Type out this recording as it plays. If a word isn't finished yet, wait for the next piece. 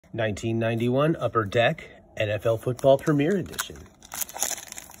1991 Upper Deck NFL Football Premier Edition.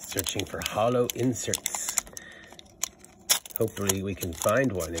 Searching for Holo inserts. Hopefully we can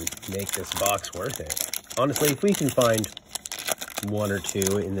find one and make this box worth it. Honestly, if we can find one or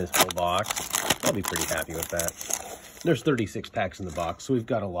two in this whole box, I'll be pretty happy with that. There's 36 packs in the box, so we've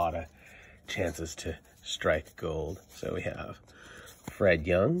got a lot of chances to strike gold. So we have Fred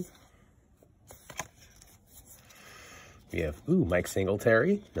Young. We have, Mike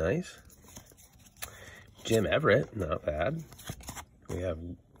Singletary, nice. Jim Everett, not bad. We have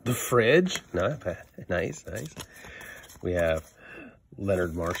the Fridge, not bad, nice. We have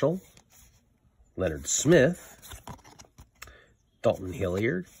Leonard Marshall, Leonard Smith, Dalton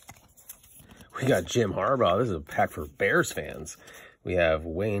Hilliard. We got Jim Harbaugh. This is a pack for Bears fans. We have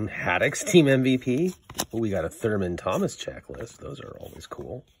Wayne Haddock's team MVP. We got a Thurman Thomas checklist. Those are always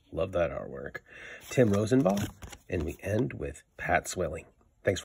cool. Love that artwork. Tim Rosenbach. And we end with Pat Swilling.